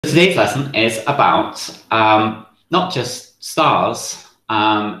Today's lesson is about not just stars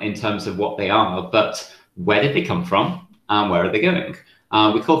in terms of what they are, but where did they come from and where are they going?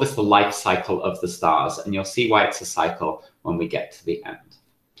 We call this the life cycle of the stars, and you'll see why it's a cycle when we get to the end.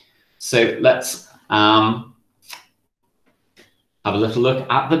 So let's have a little look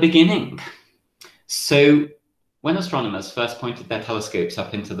at the beginning. So when astronomers first pointed their telescopes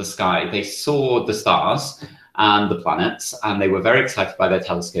up into the sky, they saw the stars and the planets, and they were very excited by their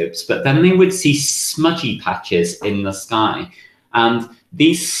telescopes, but then they would see smudgy patches in the sky. And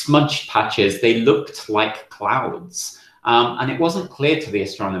these smudged patches, they looked like clouds. And it wasn't clear to the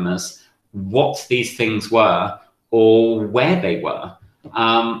astronomers what these things were or where they were.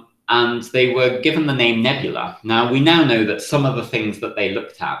 And they were given the name nebula. Now, we now know that some of the things that they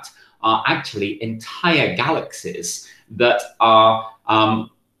looked at are actually entire galaxies that are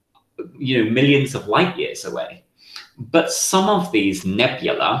millions of light years away. But some of these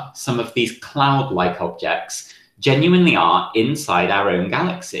nebula, some of these cloud-like objects, genuinely are inside our own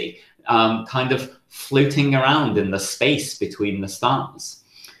galaxy, kind of floating around in the space between the stars.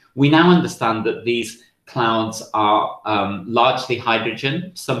 We now understand that these clouds are largely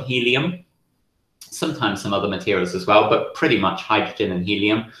hydrogen, some helium, sometimes some other materials as well, but pretty much hydrogen and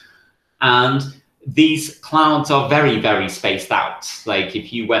helium. And these clouds are very, very spaced out. Like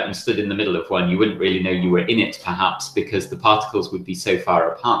if you went and stood in the middle of one, you wouldn't really know you were in it, perhaps, because the particles would be so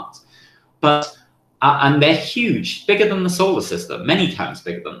far apart. But and they're huge, bigger than the solar system, many times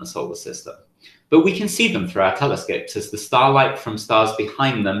bigger than the solar system. But we can see them through our telescopes as the starlight from stars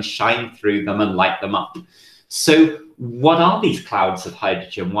behind them shine through them and light them up. So what are these clouds of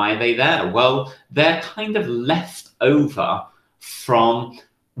hydrogen? Why are they there? Well, they're kind of left over from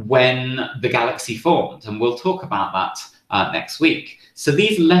when the galaxy formed, and we'll talk about that next week. So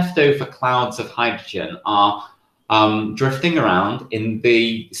these leftover clouds of hydrogen are drifting around in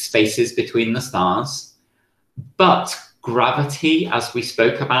the spaces between the stars, but gravity, as we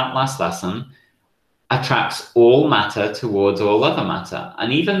spoke about last lesson, attracts all matter towards all other matter.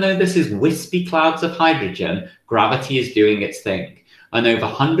 And even though this is wispy clouds of hydrogen, gravity is doing its thing. And over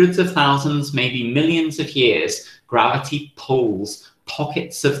hundreds of thousands, maybe millions of years, gravity pulls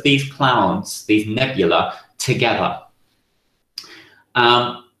pockets of these clouds, these nebula, together.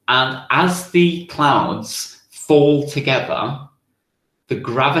 And as the clouds fall together, the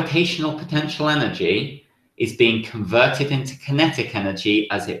gravitational potential energy is being converted into kinetic energy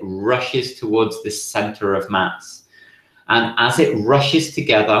as it rushes towards the center of mass. And as it rushes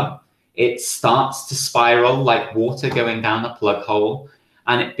together, it starts to spiral like water going down a plug hole,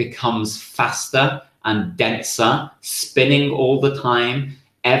 and it becomes faster and denser, spinning all the time,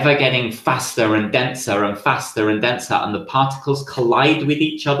 ever getting faster and denser and faster and denser, and the particles collide with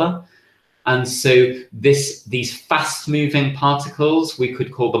each other. And so these fast-moving particles, we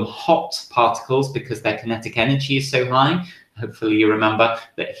could call them hot particles because their kinetic energy is so high. Hopefully you remember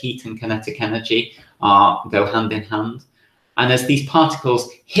that heat and kinetic energy go hand in hand. And as these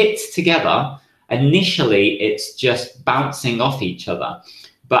particles hit together, initially it's just bouncing off each other.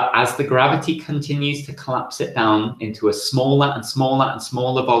 But as the gravity continues to collapse it down into a smaller and smaller and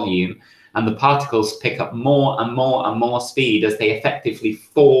smaller volume, and the particles pick up more and more and more speed as they effectively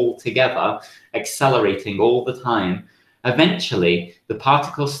fall together, accelerating all the time, eventually the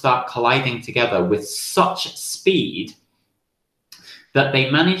particles start colliding together with such speed that they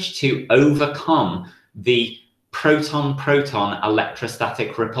manage to overcome the proton-proton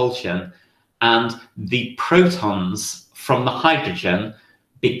electrostatic repulsion, and the protons from the hydrogen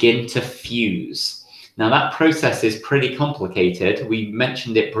begin to fuse. Now that process is pretty complicated. We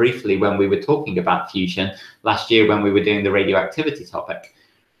mentioned it briefly when we were talking about fusion last year when we were doing the radioactivity topic.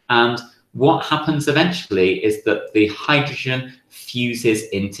 And what happens eventually is that the hydrogen fuses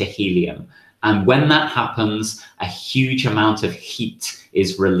into helium. And when that happens, a huge amount of heat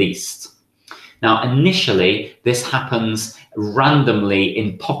is released. Now, initially, this happens randomly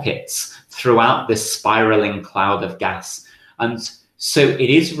in pockets throughout this spiraling cloud of gas. And so it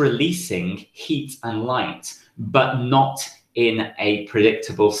is releasing heat and light, but not in a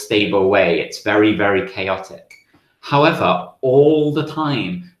predictable, stable way. It's very, very chaotic. However, all the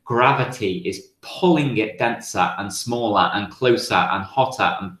time, gravity is pulling it denser and smaller and closer and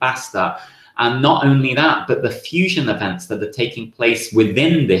hotter and faster. And not only that, but the fusion events that are taking place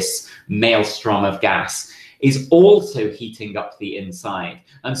within this maelstrom of gas is also heating up the inside.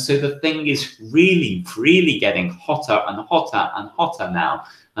 And so the thing is really, really getting hotter and hotter and hotter now,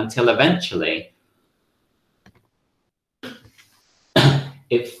 until eventually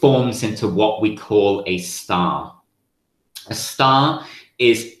it forms into what we call a star. A star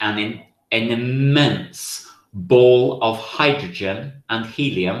is an immense ball of hydrogen and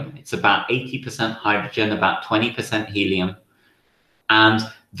helium. It's about 80% hydrogen, about 20% helium. And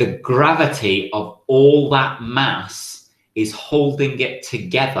the gravity of all that mass is holding it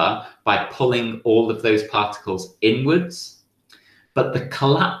together by pulling all of those particles inwards. But the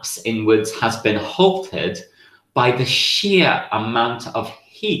collapse inwards has been halted by the sheer amount of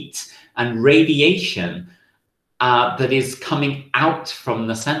heat and radiation that is coming out from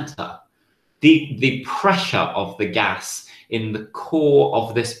the center. The pressure of the gas in the core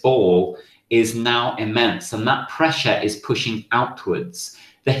of this ball is now immense, and that pressure is pushing outwards.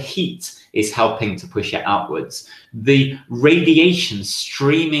 The heat is helping to push it outwards. The radiation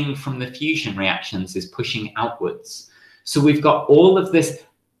streaming from the fusion reactions is pushing outwards. So we've got all of this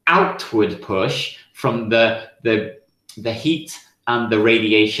outward push from the heat and the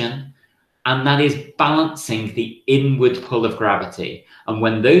radiation, and that is balancing the inward pull of gravity. And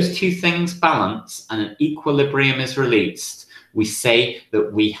when those two things balance and an equilibrium is released, we say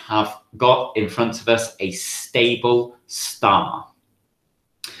that we have got in front of us a stable star.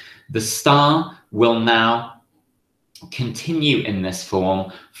 The star will now continue in this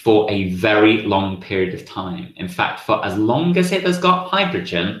form for a very long period of time. In fact, for as long as it has got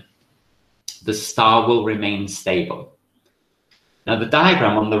hydrogen, the star will remain stable. Now, the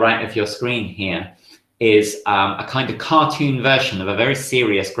diagram on the right of your screen here is a kind of cartoon version of a very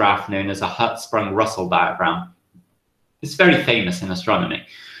serious graph known as a Hertzsprung-Russell diagram. It's very famous in astronomy.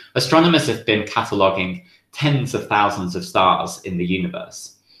 Astronomers have been cataloging tens of thousands of stars in the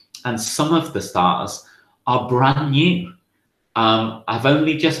universe, and some of the stars are brand new, have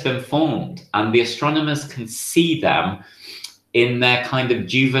only just been formed, and the astronomers can see them in their kind of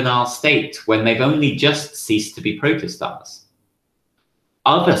juvenile state when they've only just ceased to be protostars.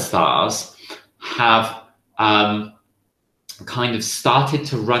 Other stars have kind of started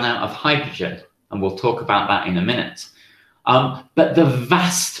to run out of hydrogen, and we'll talk about that in a minute. But the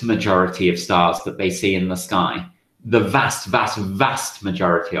vast majority of stars that they see in the sky, the vast, vast, vast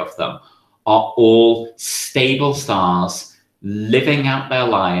majority of them are all stable stars living out their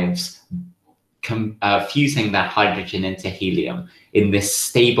lives, fusing their hydrogen into helium in this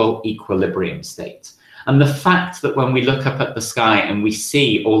stable equilibrium state. And the fact that when we look up at the sky and we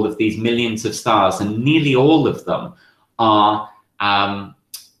see all of these millions of stars, and nearly all of them are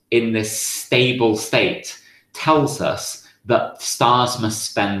in this stable state, tells us that stars must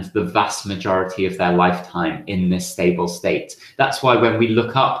spend the vast majority of their lifetime in this stable state. That's why when we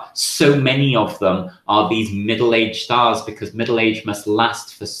look up, so many of them are these middle-aged stars, because middle age must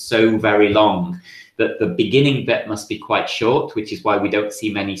last for so very long that the beginning bit must be quite short, which is why we don't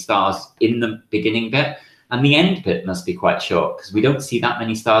see many stars in the beginning bit, and the end bit must be quite short because we don't see that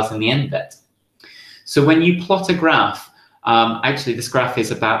many stars in the end bit. So when you plot a graph, actually this graph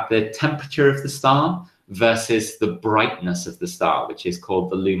is about the temperature of the star versus the brightness of the star, which is called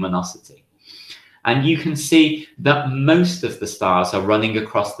the luminosity. And you can see that most of the stars are running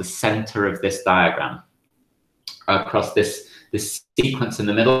across the center of this diagram, across this sequence in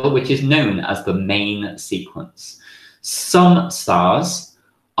the middle, which is known as the main sequence. Some stars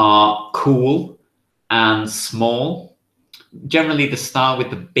are cool and small. Generally, the star with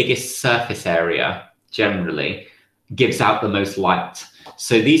the biggest surface area generally gives out the most light.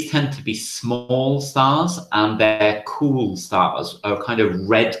 So these tend to be small stars, and they're cool stars. A kind of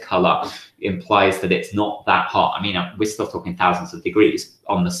red color implies that it's not that hot. I mean, we're still talking thousands of degrees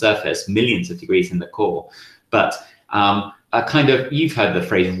on the surface, millions of degrees in the core, but a kind of, you've heard the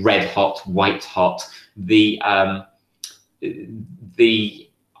phrase red hot, white hot. The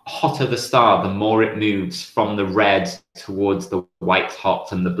hotter the star, the more it moves from the red towards the white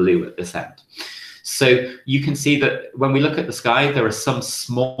hot and the blue at this end. So you can see that when we look at the sky, there are some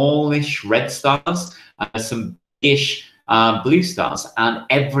smallish red stars, some biggish blue stars, and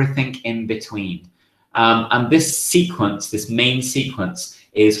everything in between. And this sequence, this main sequence,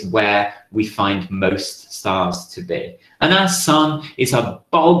 is where we find most stars to be. And our sun is a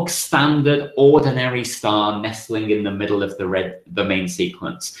bog standard ordinary star nestling in the middle of the main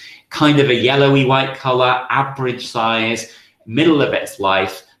sequence. Kind of a yellowy white color, average size, middle of its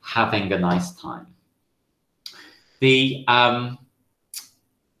life, having a nice time. The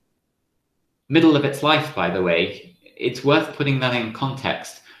middle of its life, by the way, it's worth putting that in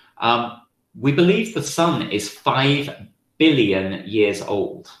context. We believe the sun is 5 billion years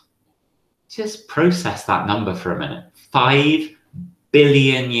old. Just process that number for a minute. 5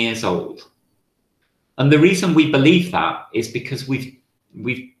 billion years old. And the reason we believe that is because we've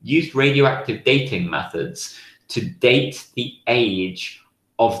used radioactive dating methods to date the age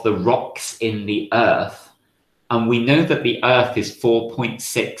of the rocks in the Earth. And we know that the Earth is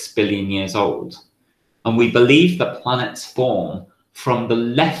 4.6 billion years old. And we believe that planets form from the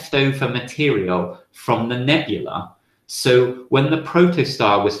leftover material from the nebula. So when the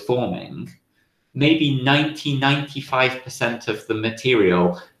protostar was forming, maybe 95% of the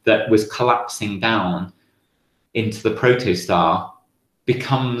material that was collapsing down into the protostar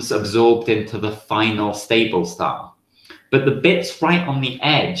becomes absorbed into the final stable star. But the bits right on the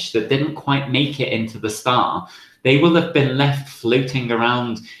edge that didn't quite make it into the star, they will have been left floating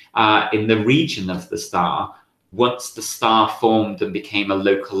around in the region of the star once the star formed and became a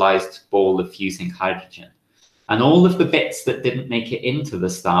localized ball of fusing hydrogen. And all of the bits that didn't make it into the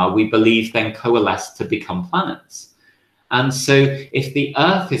star, we believe then coalesced to become planets. And so if the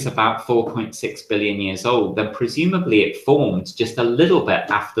Earth is about 4.6 billion years old, then presumably it formed just a little bit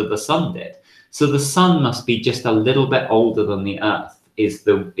after the sun did. So the sun must be just a little bit older than the Earth, is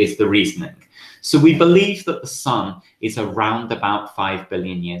the reasoning. So we believe that the sun is around about 5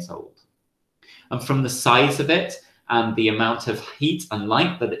 billion years old. And from the size of it and the amount of heat and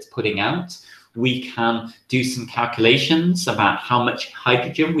light that it's putting out, we can do some calculations about how much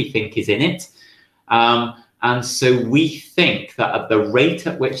hydrogen we think is in it. And so we think that at the rate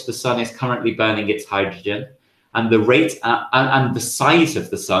at which the sun is currently burning its hydrogen, and the rate and the size of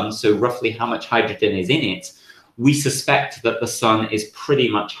the sun, so roughly how much hydrogen is in it, we suspect that the sun is pretty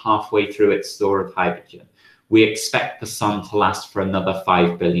much halfway through its store of hydrogen. We expect the sun to last for another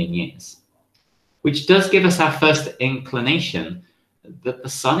 5 billion years, which does give us our first inclination that the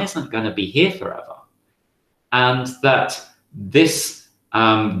sun isn't going to be here forever, and that this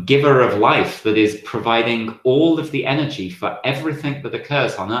giver of life that is providing all of the energy for everything that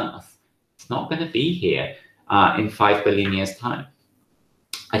occurs on Earth, it's not going to be here in 5 billion years' time.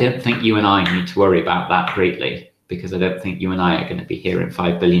 I don't think you and I need to worry about that greatly, because I don't think you and I are going to be here in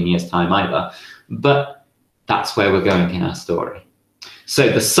 5 billion years' time either. But that's where we're going in our story. So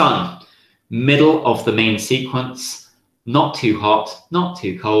the sun, middle of the main sequence, not too hot, not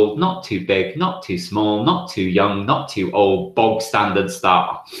too cold, not too big, not too small, not too young, not too old, bog standard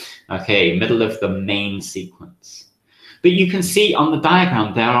star. Okay, middle of the main sequence. But you can see on the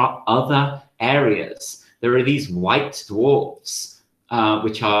diagram there are other areas. There are these white dwarfs,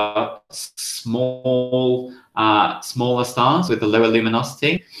 which are small, smaller stars with a lower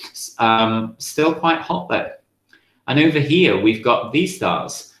luminosity, still quite hot though. And over here we've got these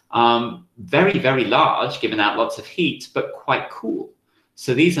stars. Very, very large, giving out lots of heat, but quite cool.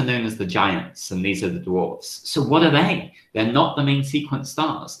 So these are known as the giants, and these are the dwarfs. So what are they? They're not the main sequence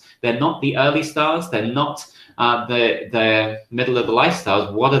stars. They're not the early stars. They're not the middle of the life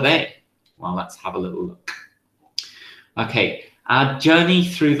stars. What are they? Well, let's have a little look. Okay, our journey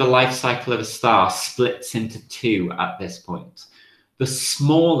through the life cycle of a star splits into two at this point. The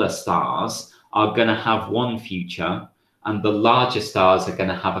smaller stars are going to have one future, and the larger stars are going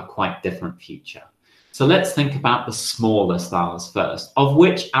to have a quite different future. So let's think about the smaller stars first, of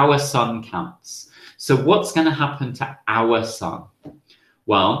which our sun counts. So what's going to happen to our sun?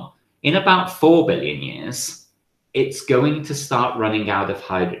 Well, in about 4 billion years, it's going to start running out of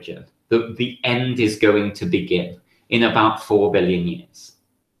hydrogen. The end is going to begin in about 4 billion years.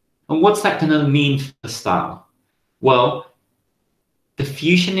 And what's that going to mean for the star? Well, the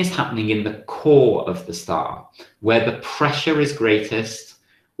fusion is happening in the core of the star, where the pressure is greatest,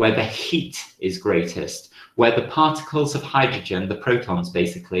 where the heat is greatest, where the particles of hydrogen, the protons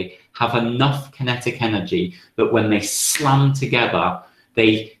basically, have enough kinetic energy that when they slam together,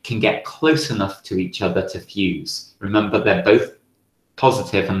 they can get close enough to each other to fuse. Remember, they're both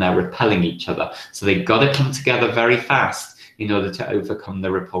positive and they're repelling each other. So they've got to come together very fast in order to overcome the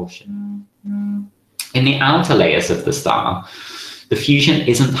repulsion. In the outer layers of the star, the fusion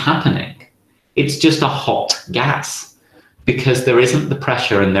isn't happening. It's just a hot gas, because there isn't the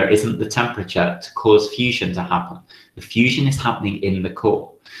pressure and there isn't the temperature to cause fusion to happen. The fusion is happening in the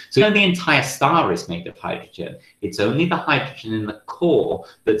core. So the entire star is made of hydrogen. It's only the hydrogen in the core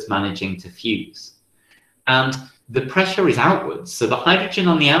that's managing to fuse. And the pressure is outwards, so the hydrogen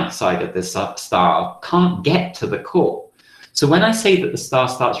on the outside of this star can't get to the core. So when I say that the star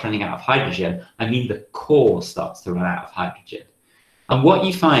starts running out of hydrogen, I mean the core starts to run out of hydrogen. And what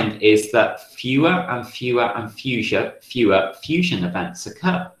you find is that fewer and fewer and fewer fusion events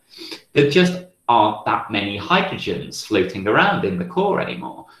occur. There just aren't that many hydrogens floating around in the core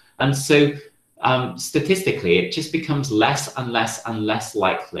anymore. And so statistically, it just becomes less and less and less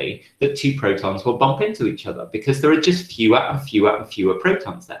likely that two protons will bump into each other, because there are just fewer and fewer and fewer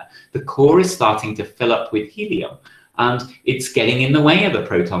protons there. The core is starting to fill up with helium, and it's getting in the way of the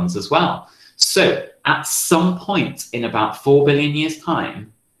protons as well. So at some point in about 4 billion years'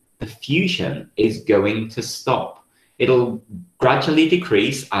 time, the fusion is going to stop. it'll gradually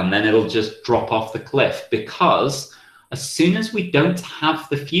decrease and then it'll just drop off the cliff, because as soon as we don't have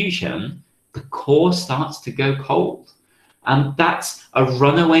the fusion, the core starts to go cold. And that's a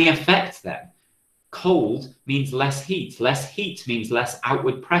runaway effect then. Cold means less heat. Less heat means less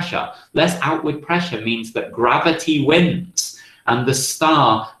outward pressure. Less outward pressure means that gravity wins and the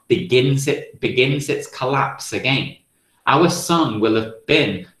star begins its collapse again. Our sun will have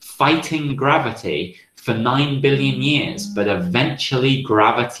been fighting gravity for 9 billion years, but eventually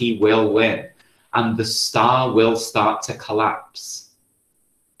gravity will win and the star will start to collapse.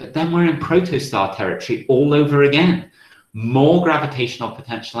 But then we're in protostar territory all over again. More gravitational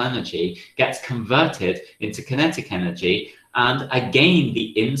potential energy gets converted into kinetic energy, and again the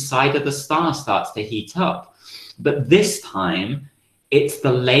inside of the star starts to heat up. But this time it's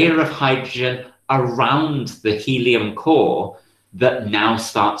the layer of hydrogen around the helium core that now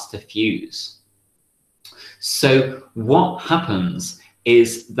starts to fuse. So what happens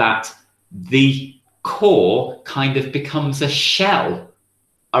is that the core kind of becomes a shell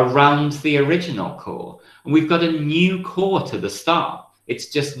around the original core. And we've got a new core to the star. It's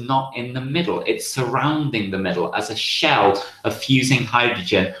just not in the middle. It's surrounding the middle as a shell of fusing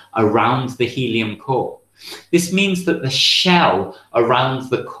hydrogen around the helium core. This means that the shell around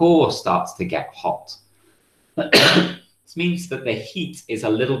the core starts to get hot. This means that the heat is a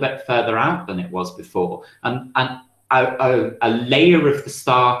little bit further out than it was before. And a layer of the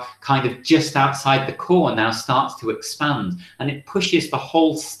star kind of just outside the core now starts to expand, and it pushes the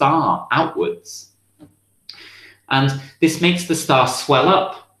whole star outwards. And this makes the star swell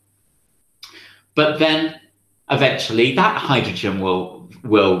up. But then eventually that hydrogen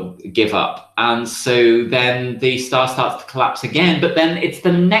will give up. And so then the star starts to collapse again, but then it's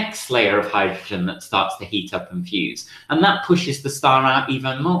the next layer of hydrogen that starts to heat up and fuse. And that pushes the star out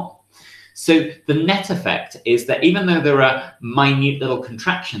even more. So the net effect is that even though there are minute little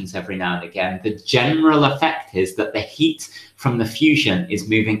contractions every now and again, the general effect is that the heat from the fusion is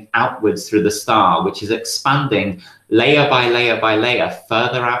moving outwards through the star, which is expanding layer by layer by layer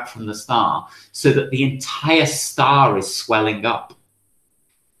further out from the star, so that the entire star is swelling up.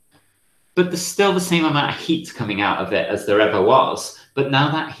 But there's still the same amount of heat coming out of it as there ever was. But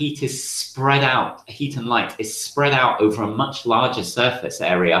now that heat is spread out, heat and light is spread out over a much larger surface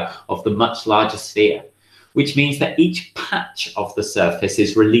area of the much larger sphere, which means that each patch of the surface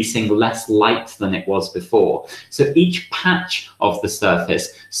is releasing less light than it was before. So each patch of the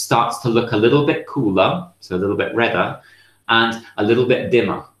surface starts to look a little bit cooler, so a little bit redder, and a little bit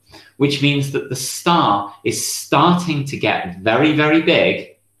dimmer, which means that the star is starting to get very, very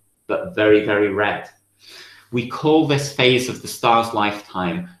big, but very, very red. We call this phase of the star's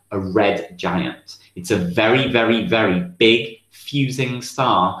lifetime a red giant. It's a very, very, very big fusing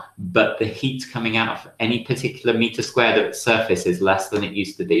star, but the heat coming out of any particular meter squared of its surface is less than it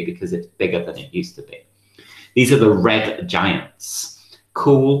used to be because it's bigger than it used to be. These are the red giants,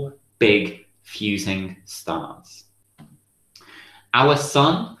 cool, big, fusing stars. Our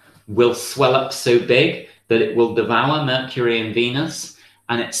sun will swell up so big that it will devour Mercury and Venus,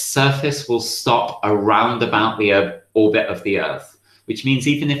 and its surface will stop around about the orbit of the Earth, which means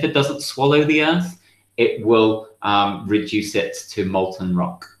even if it doesn't swallow the Earth, it will reduce it to molten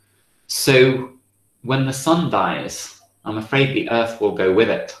rock. So when the sun dies, I'm afraid the Earth will go with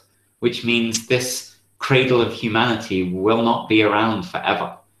it, which means this cradle of humanity will not be around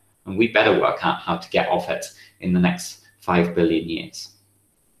forever. And we better work out how to get off it in the next 5 billion years.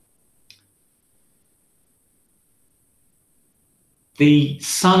 The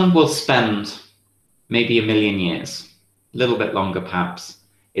sun will spend maybe 1 million years, a little bit longer perhaps,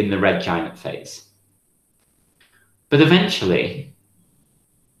 in the red giant phase. But eventually,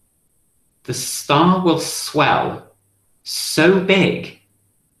 the star will swell so big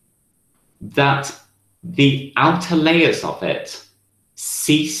that the outer layers of it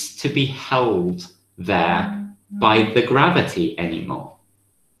cease to be held there by the gravity anymore.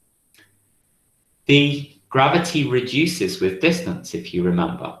 The gravity reduces with distance, if you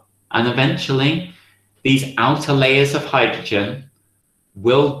remember, and eventually these outer layers of hydrogen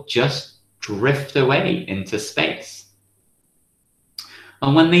will just drift away into space.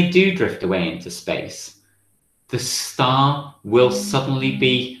 And when they do drift away into space, the star will suddenly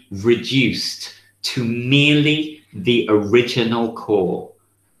be reduced to merely the original core,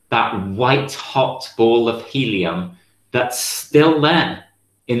 that white hot ball of helium that's still there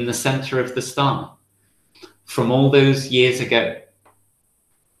in the center of the star from all those years ago.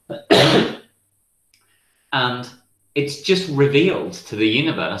 And it's just revealed to the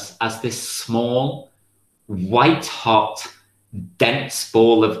universe as this small, white hot, dense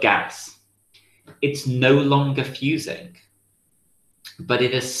ball of gas. it's no longer fusing, but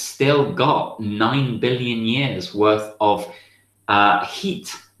it has still got 9 billion years worth of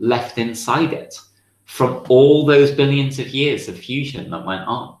heat left inside it from all those billions of years of fusion that went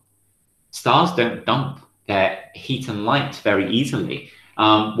on. Stars don't dump their heat and light very easily.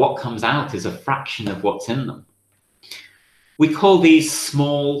 What comes out is a fraction of what's in them. We call these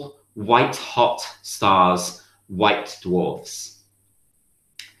small white hot stars white dwarfs.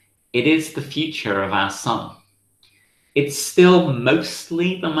 It is the future of our sun. It's still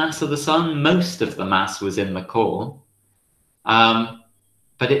mostly the mass of the sun. Most of the mass was in the core.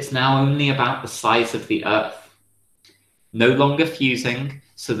 But it's now only about the size of the Earth. No longer fusing,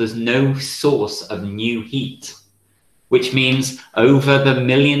 so there's no source of new heat, which means over the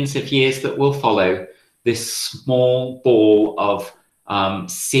millions of years that will follow, this small ball of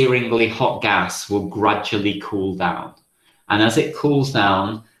searingly hot gas will gradually cool down. And as it cools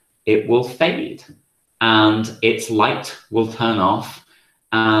down, it will fade and its light will turn off.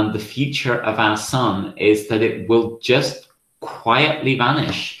 And the future of our sun is that it will just quietly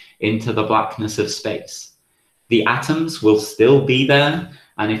vanish into the blackness of space. The atoms will still be there.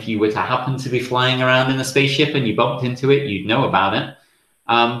 And if you were to happen to be flying around in a spaceship and you bumped into it, you'd know about it.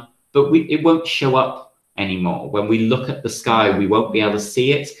 But it won't show up anymore. When we look at the sky, we won't be able to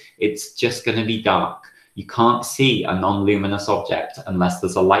see it. It's just going to be dark. You can't see a non-luminous object unless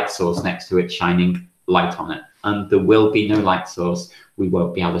there's a light source next to it shining light on it. And there will be no light source. We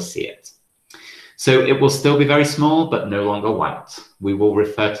won't be able to see it. So it will still be very small, but no longer white. We will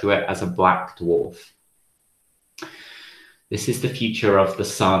refer to it as a black dwarf. This is the future of the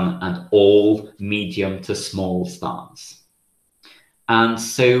sun and all medium to small stars. And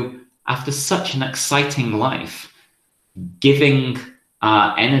so after such an exciting life, giving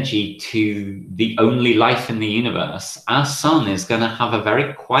energy to the only life in the universe, our sun is going to have a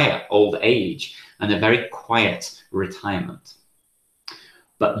very quiet old age and a very quiet retirement.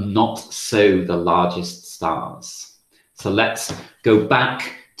 But not so the largest stars. So let's go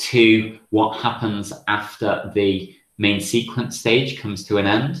back to what happens after the main sequence stage comes to an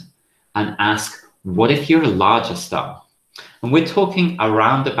end and ask, what if you're a larger star? And we're talking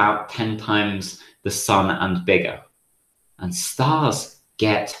around about 10 times the sun and bigger. And stars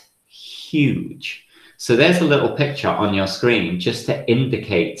get huge. So there's a little picture on your screen just to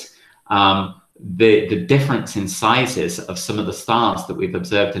indicate the difference in sizes of some of the stars that we've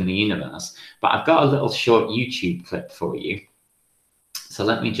observed in the universe. But I've got a little short YouTube clip for you. So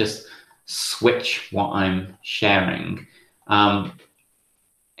let me just switch what I'm sharing.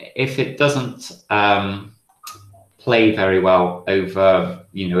 If it doesn't play very well over,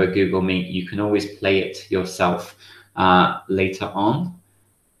 a Google Meet, you can always play it yourself later on.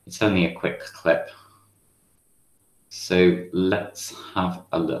 It's only a quick clip. So let's have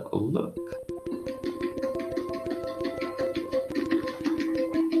a little look.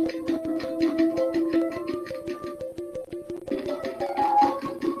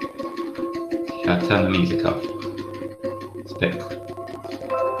 Should I turn the music off? It's a bit...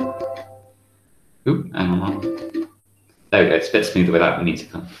 Oop, hang on. There we go, it's a bit smoother without the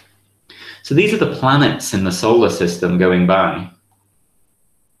music on. So these are the planets in the solar system going by.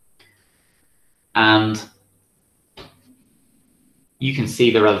 And you can see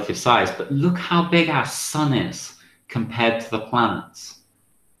the relative size, but look how big our sun is compared to the planets.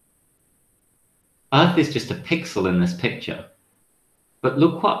 Earth is just a pixel in this picture. But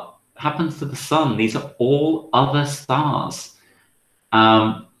look what happens to the sun. These are all other stars.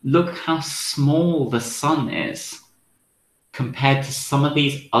 Look how small the sun is compared to some of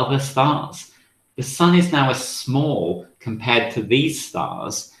these other stars. The sun is now as small compared to these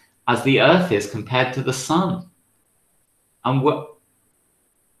stars as the Earth is compared to the sun. And we're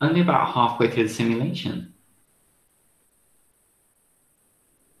only about halfway through the simulation.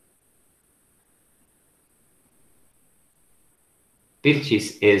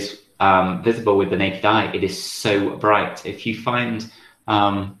 Betelgeuse is visible with the naked eye. It is so bright. If you find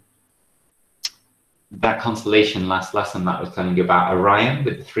that constellation last lesson that I was telling you about, Orion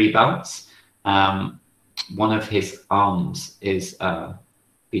with the 3 belts, one of his arms is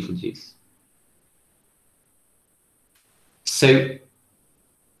Betelgeuse. So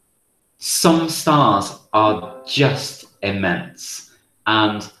some stars are just immense,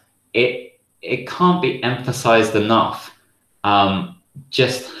 and it can't be emphasized enough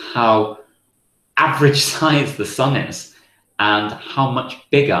just how average size the sun is and how much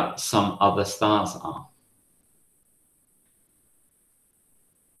bigger some other stars are.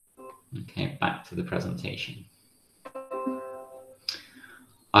 Okay, back to the presentation.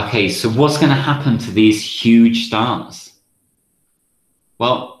 Okay, so what's going to happen to these huge stars?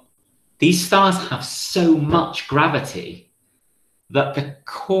 Well, these stars have so much gravity that the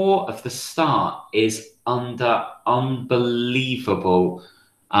core of the star is under unbelievable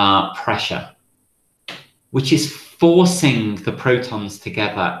pressure, which is forcing the protons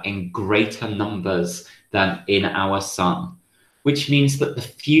together in greater numbers than in our sun, which means that the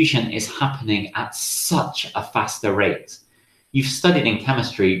fusion is happening at such a faster rate. You've studied in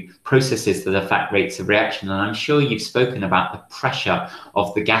chemistry processes that affect rates of reaction, and I'm sure you've spoken about the pressure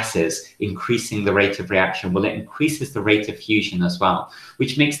of the gases increasing the rate of reaction. Well, it increases the rate of fusion as well,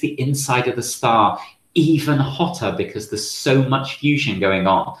 which makes the inside of the star even hotter because there's so much fusion going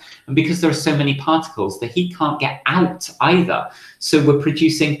on. And because there are so many particles, the heat can't get out either. So we're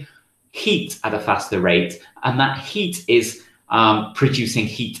producing heat at a faster rate, and that heat is producing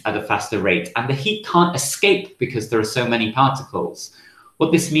heat at a faster rate, and the heat can't escape because there are so many particles.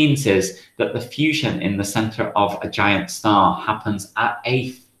 What this means is that the fusion in the center of a giant star happens at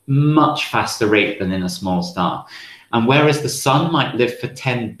a much faster rate than in a small star. And whereas the sun might live for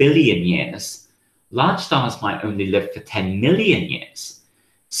 10 billion years, large stars might only live for 10 million years.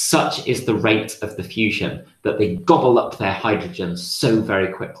 Such is the rate of the fusion that they gobble up their hydrogen so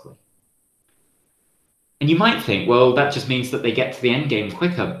very quickly. And you might think, well, that just means that they get to the end game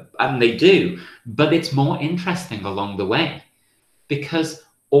quicker, and they do, but it's more interesting along the way because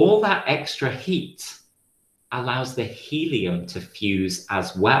all that extra heat allows the helium to fuse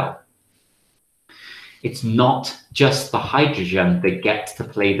as well. It's not just the hydrogen that gets to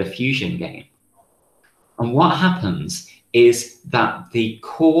play the fusion game. And what happens is that the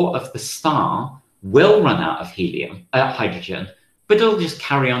core of the star will run out of hydrogen, but it'll just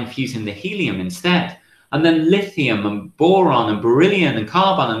carry on fusing the helium instead. And then lithium and boron and beryllium and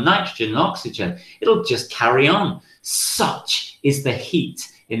carbon and nitrogen and oxygen, it'll just carry on. Such is the heat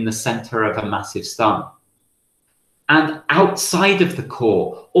in the center of a massive star. And outside of the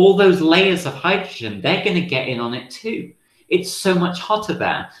core, all those layers of hydrogen, they're going to get in on it too. It's so much hotter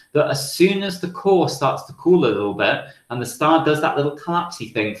there that as soon as the core starts to cool a little bit and the star does that little collapsy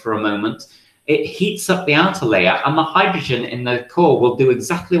thing for a moment, it heats up the outer layer, and the hydrogen in the core will do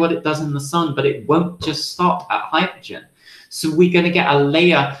exactly what it does in the sun, but it won't just stop at hydrogen. So we're going to get a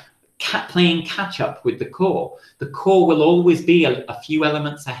layer playing catch up with the core. The core will always be a few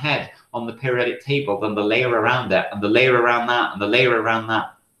elements ahead on the periodic table than the layer around it, and the layer around that, and the layer around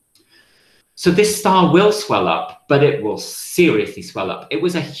that. So this star will swell up, but it will seriously swell up. It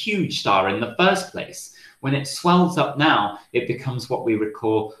was a huge star in the first place. When it swells up now, it becomes what we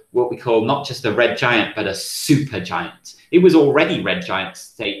call not just a red giant, but a supergiant. It was already red giant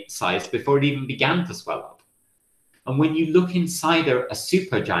size before it even began to swell up. And when you look inside a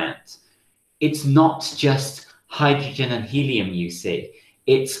supergiant, it's not just hydrogen and helium you see.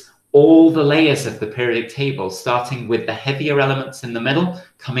 It's all the layers of the periodic table, starting with the heavier elements in the middle,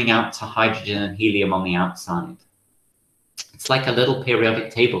 coming out to hydrogen and helium on the outside. It's like a little periodic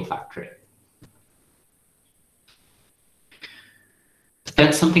table factory.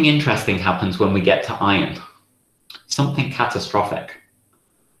 Then something interesting happens when we get to iron, something catastrophic.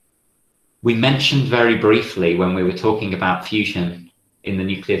 We mentioned very briefly when we were talking about fusion in the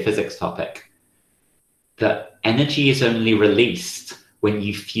nuclear physics topic that energy is only released when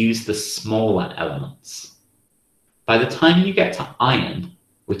you fuse the smaller elements. By the time you get to iron,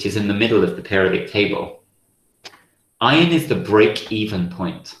 which is in the middle of the periodic table, iron is the break-even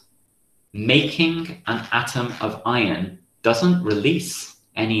point. Making an atom of iron doesn't release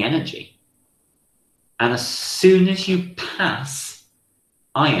any energy. And as soon as you pass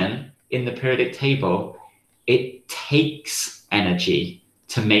iron in the periodic table, it takes energy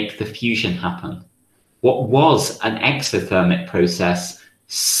to make the fusion happen. What was an exothermic process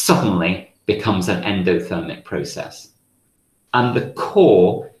suddenly becomes an endothermic process. And the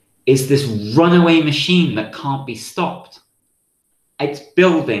core is this runaway machine that can't be stopped. It's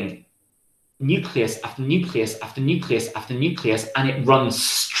building nucleus after nucleus after nucleus after nucleus, and it runs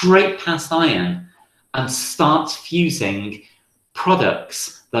straight past iron and starts fusing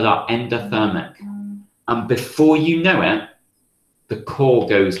products that are endothermic. And before you know it, the core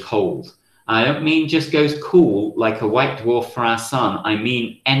goes cold. I don't mean just goes cool like a white dwarf for our sun. I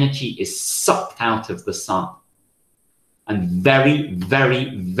mean energy is sucked out of the sun. And very,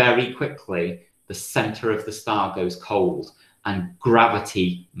 very, very quickly, the center of the star goes cold and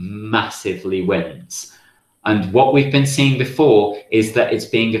gravity massively wins. And what we've been seeing before is that it's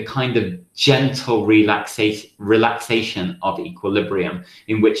being a kind of gentle relaxation of equilibrium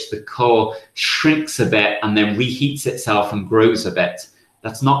in which the core shrinks a bit and then reheats itself and grows a bit.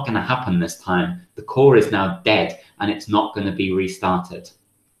 That's not going to happen this time. The core is now dead and it's not going to be restarted.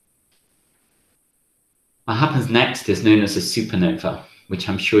 What happens next is known as a supernova, which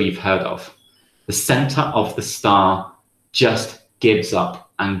I'm sure you've heard of. The center of the star just gives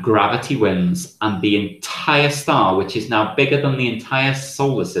up and gravity wins, and the entire star, which is now bigger than the entire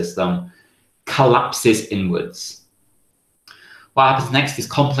solar system, collapses inwards. What happens next is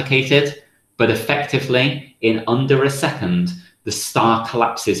complicated, but effectively, in under a second, the star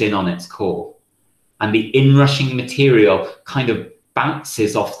collapses in on its core, and the inrushing material kind of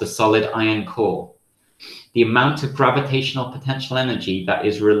bounces off the solid iron core. The amount of gravitational potential energy that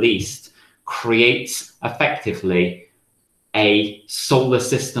is released creates effectively a solar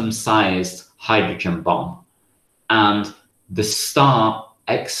system-sized hydrogen bomb, and the star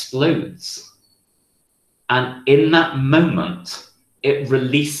explodes. And in that moment, it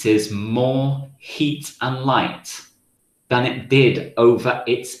releases more heat and light than it did over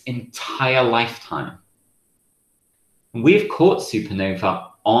its entire lifetime. We've caught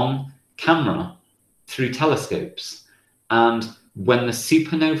supernova on camera through telescopes, and when the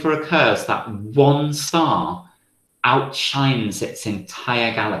supernova occurs, that one star outshines its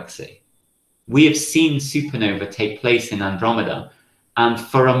entire galaxy. We have seen supernova take place in Andromeda, and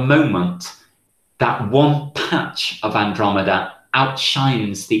for a moment, that one patch of Andromeda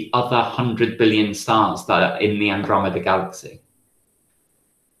outshines the other 100 billion stars that are in the Andromeda galaxy.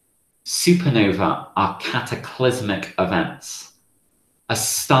 Supernova are cataclysmic events, a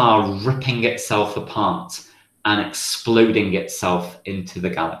star ripping itself apart and exploding itself into the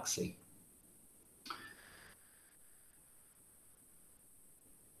galaxy.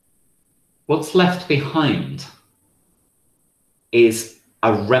 What's left behind is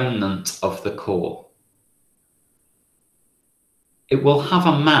a remnant of the core. It will have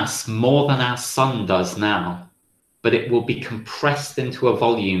a mass more than our sun does now, but it will be compressed into a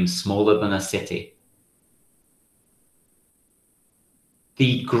volume smaller than a city.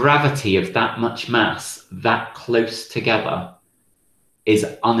 The gravity of that much mass, that close together, is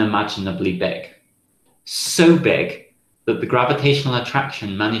unimaginably big. So big that the gravitational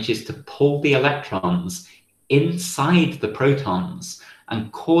attraction manages to pull the electrons inside the protons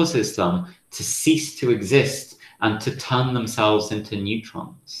and causes them to cease to exist and to turn themselves into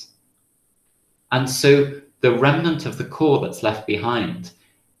neutrons. And so the remnant of the core that's left behind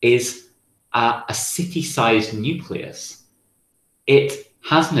is a city-sized nucleus. It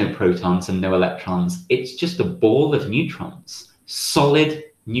has no protons and no electrons. It's just a ball of neutrons, solid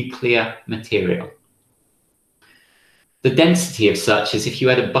nuclear material. The density of such is if you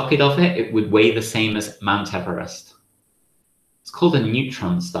had a bucket of it, it would weigh the same as Mount Everest. It's called a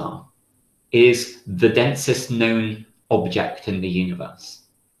neutron star. It is the densest known object in the universe.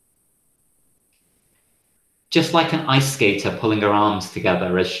 Just like an ice skater pulling her arms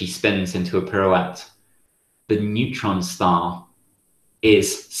together as she spins into a pirouette, the neutron star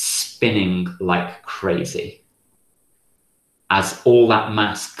is spinning like crazy. As all that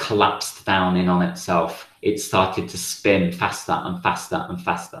mass collapsed down in on itself, it started to spin faster and faster and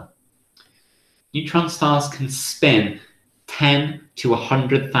faster. Neutron stars can spin 10 to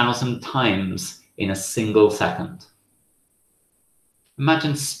 100,000 times in a single second.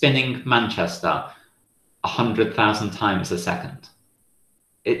 Imagine spinning Manchester 100,000 times a second.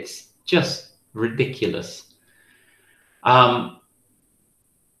 It's just ridiculous.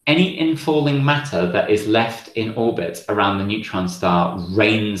 Any infalling matter that is left in orbit around the neutron star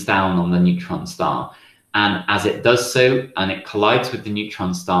rains down on the neutron star. And as it does so, and it collides with the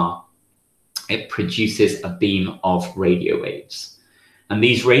neutron star, it produces a beam of radio waves. And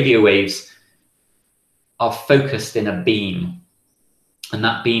these radio waves are focused in a beam. And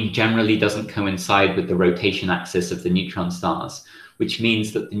that beam generally doesn't coincide with the rotation axis of the neutron stars, which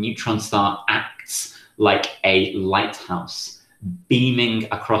means that the neutron star acts like a lighthouse, beaming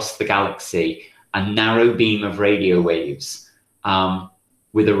across the galaxy, a narrow beam of radio waves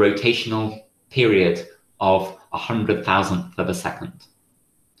with a rotational period of 100,000th of a second.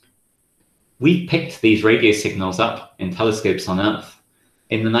 We picked these radio signals up in telescopes on Earth.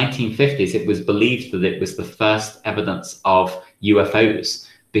 In the 1950s, it was believed that it was the first evidence of UFOs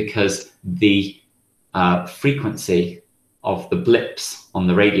because the frequency of the blips on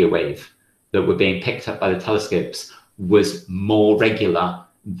the radio wave that were being picked up by the telescopes was more regular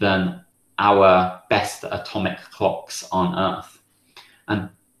than our best atomic clocks on Earth. And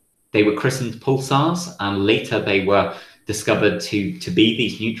they were christened pulsars, and later they were discovered to be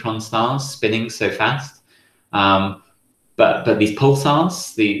these neutron stars spinning so fast. But these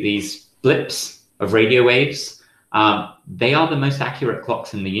pulsars, these blips of radio waves, they are the most accurate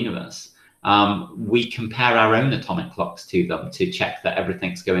clocks in the universe. We compare our own atomic clocks to them to check that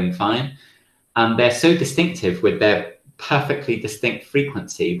everything's going fine. And they're so distinctive with their perfectly distinct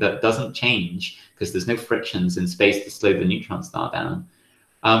frequency that doesn't change because there's no frictions in space to slow the neutron star down.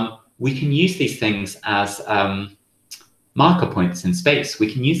 We can use these things as marker points in space.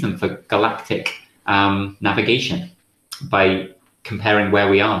 We can use them for galactic navigation by comparing where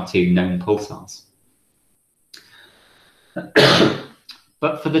we are to known pulsars.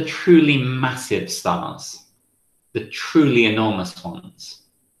 But for the truly massive stars, the truly enormous ones,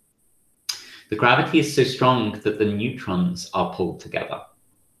 the gravity is so strong that the neutrons are pulled together.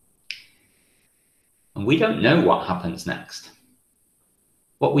 And we don't know what happens next.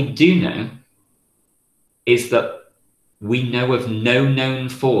 What we do know is that we know of no known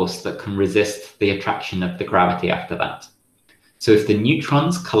force that can resist the attraction of the gravity after that. So if the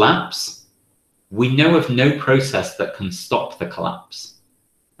neutrons collapse, we know of no process that can stop the collapse.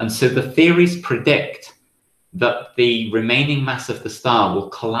 And so the theories predict that the remaining mass of the star will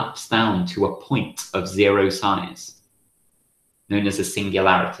collapse down to a point of zero size, known as a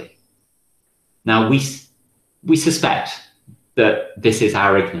singularity. Now, we suspect that this is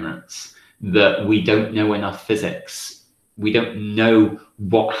our ignorance, that we don't know enough physics. We don't know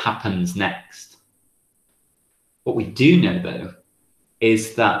what happens next. What we do know, though,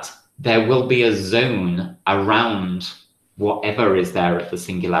 is that there will be a zone around whatever is there at the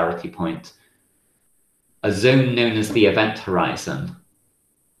singularity point, a zone known as the event horizon,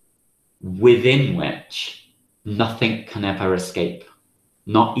 within which nothing can ever escape,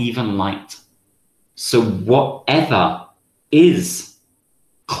 not even light. So whatever is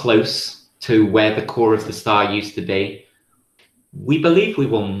close to where the core of the star used to be, we believe we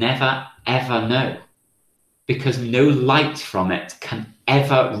will never, ever know, because no light from it can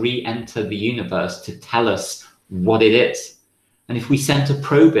ever re-enter the universe to tell us what it is. And if we sent a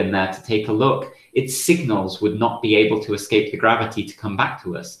probe in there to take a look, its signals would not be able to escape the gravity to come back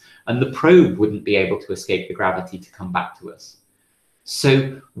to us. And the probe wouldn't be able to escape the gravity to come back to us.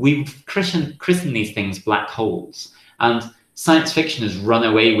 So we've christened these things black holes. And science fiction has run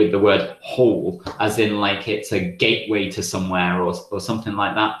away with the word hole, as in like it's a gateway to somewhere or something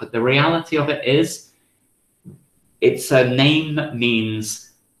like that. But the reality of it is, it's a name that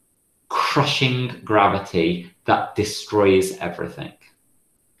means crushing gravity that destroys everything.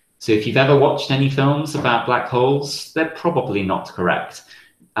 So if you've ever watched any films about black holes, they're probably not correct.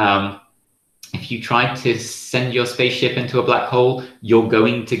 If you try to send your spaceship into a black hole, you're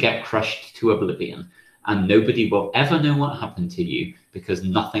going to get crushed to oblivion. And nobody will ever know what happened to you because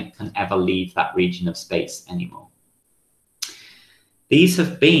nothing can ever leave that region of space anymore. These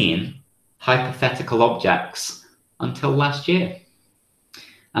have been hypothetical objects until last year.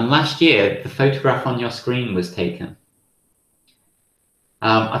 And last year, the photograph on your screen was taken.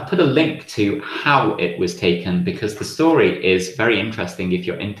 I've put a link to how it was taken because the story is very interesting if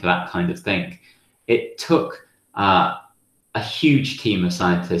you're into that kind of thing. It took a huge team of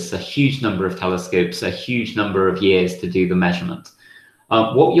scientists, a huge number of telescopes, a huge number of years to do the measurement.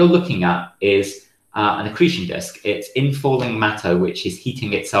 What you're looking at is an accretion disk. It's infalling matter, which is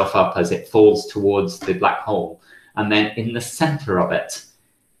heating itself up as it falls towards the black hole. And then in the center of it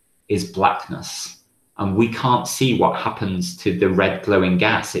is blackness. And we can't see what happens to the red glowing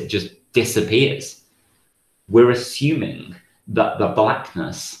gas. It just disappears. We're assuming that the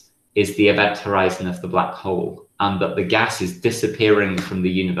blackness is the event horizon of the black hole and that the gas is disappearing from the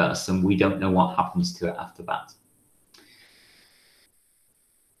universe and we don't know what happens to it after that.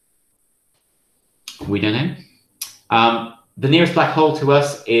 We don't know. The nearest black hole to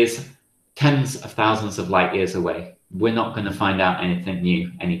us is tens of thousands of light years away. We're not going to find out anything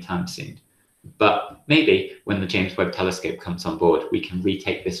new anytime soon. But maybe when the James Webb Telescope comes on board, we can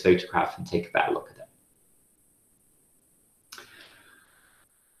retake this photograph and take a better look at it.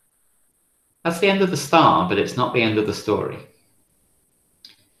 That's the end of the star, but it's not the end of the story.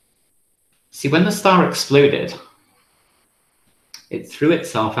 See, when the star exploded, it threw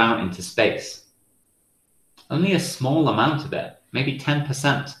itself out into space. Only a small amount of it, maybe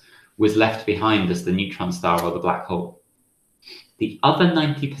 10%, was left behind as the neutron star or the black hole. The other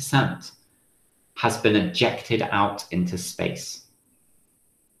 90% has been ejected out into space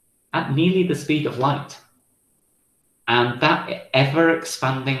at nearly the speed of light. And that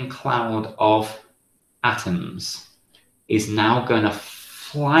ever-expanding cloud of atoms is now going to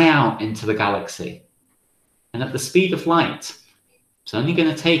fly out into the galaxy. And at the speed of light, it's only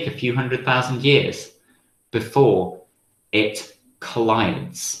going to take a few 100,000 years before it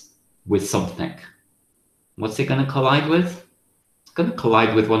collides with something. What's it going to collide with? It's going to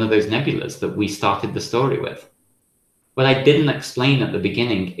collide with one of those nebulas that we started the story with. What I didn't explain at the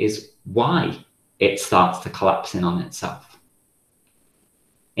beginning is why it starts to collapse in on itself.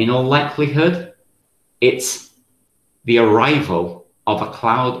 In all likelihood, it's the arrival of a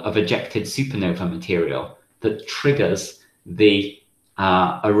cloud of ejected supernova material that triggers the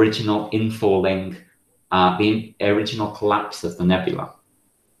original infalling, the original collapse of the nebula.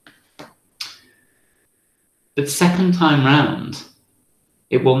 But second time round,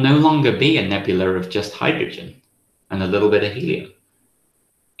 it will no longer be a nebula of just hydrogen and a little bit of helium.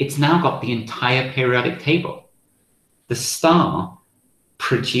 It's now got the entire periodic table. The star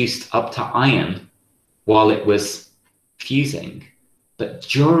produced up to iron while it was fusing, but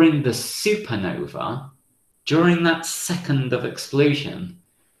during the supernova, during that second of explosion,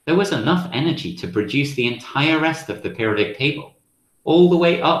 there was enough energy to produce the entire rest of the periodic table, all the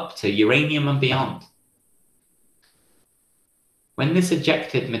way up to uranium and beyond. When this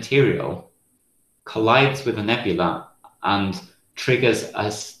ejected material collides with a nebula and triggers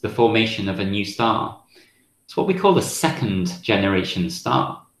the formation of a new star, it's what we call a second generation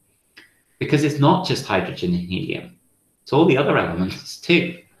star, because it's not just hydrogen and helium, it's all the other elements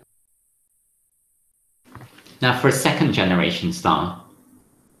too. Now, for a second generation star,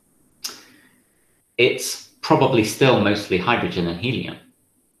 it's probably still mostly hydrogen and helium.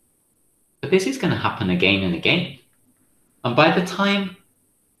 But this is going to happen again and again. And by the time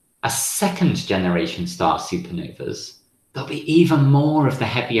a second generation star supernovas, there'll be even more of the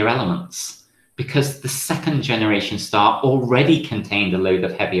heavier elements, because the second generation star already contained a load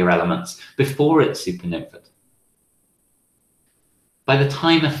of heavier elements before it supernovaed. By the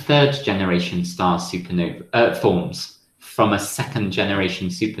time a third generation star supernova forms from a second generation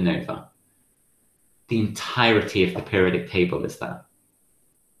supernova, the entirety of the periodic table is there.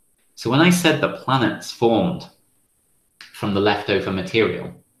 So when I said that planets formed from the leftover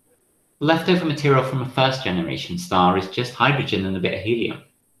material, the leftover material from a first generation star is just hydrogen and a bit of helium.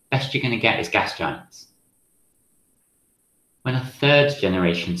 Best you're going to get is gas giants. When a third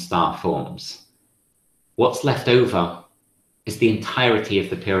generation star forms, what's left over is the entirety of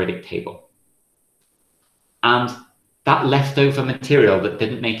the periodic table. And that leftover material that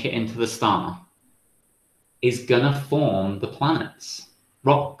didn't make it into the star is going to form the planets,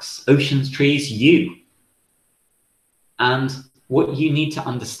 rocks, oceans, trees, you. And what you need to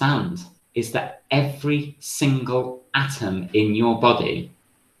understand is that every single atom in your body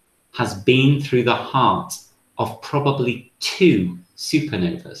has been through the heart of probably 2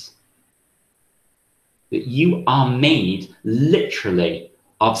 supernovas. That you are made literally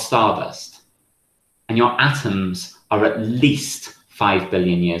of stardust, and your atoms are at least 5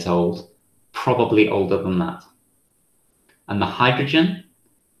 billion years old, probably older than that. And the hydrogen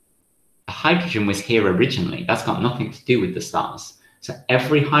was here originally. That's got nothing to do with the stars. So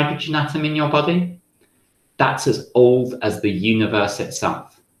every hydrogen atom in your body, that's as old as the universe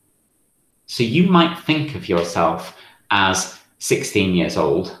itself. So you might think of yourself as 16 years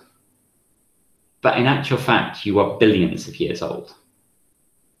old, but in actual fact, you are billions of years old,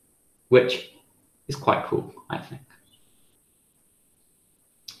 which is quite cool, I think.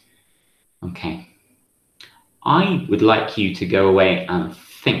 Okay. I would like you to go away and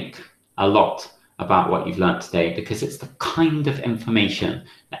think a lot about what you've learned today, because it's the kind of information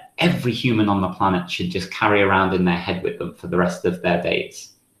that every human on the planet should just carry around in their head with them for the rest of their days.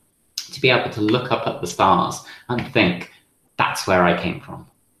 To be able to look up at the stars and think, that's where I came from.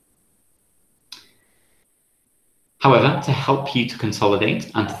 However, to help you to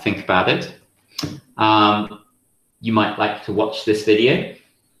consolidate and to think about it, you might like to watch this video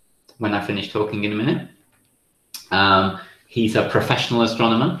when I finish talking in a minute. He's a professional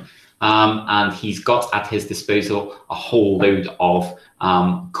astronomer, and he's got at his disposal a whole load of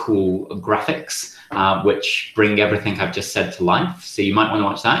cool graphics, which bring everything I've just said to life. So you might want to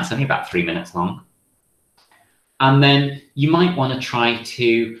watch that. It's only about 3 minutes long. And then you might want to try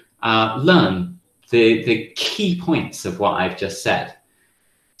to learn the key points of what I've just said.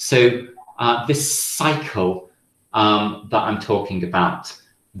 So this cycle that I'm talking about,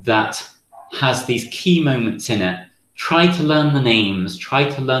 that has these key moments in it, try to learn the names, try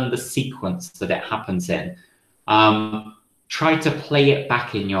to learn the sequence that it happens in. Try to play it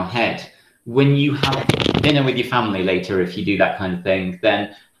back in your head. When you have dinner with your family later, if you do that kind of thing,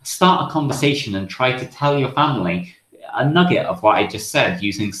 then start a conversation and try to tell your family a nugget of what I just said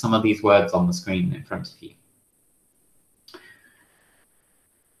using some of these words on the screen in front of you.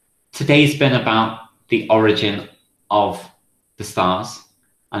 Today's been about the origin of the stars,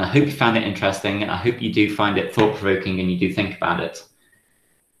 and I hope you found it interesting, and I hope you do find it thought-provoking and you do think about it.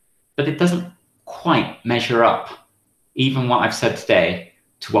 But it doesn't quite measure up, even what I've said today,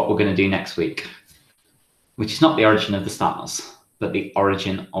 to what we're going to do next week, which is not the origin of the stars, but the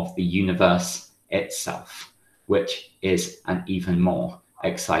origin of the universe itself, which is an even more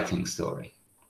exciting story.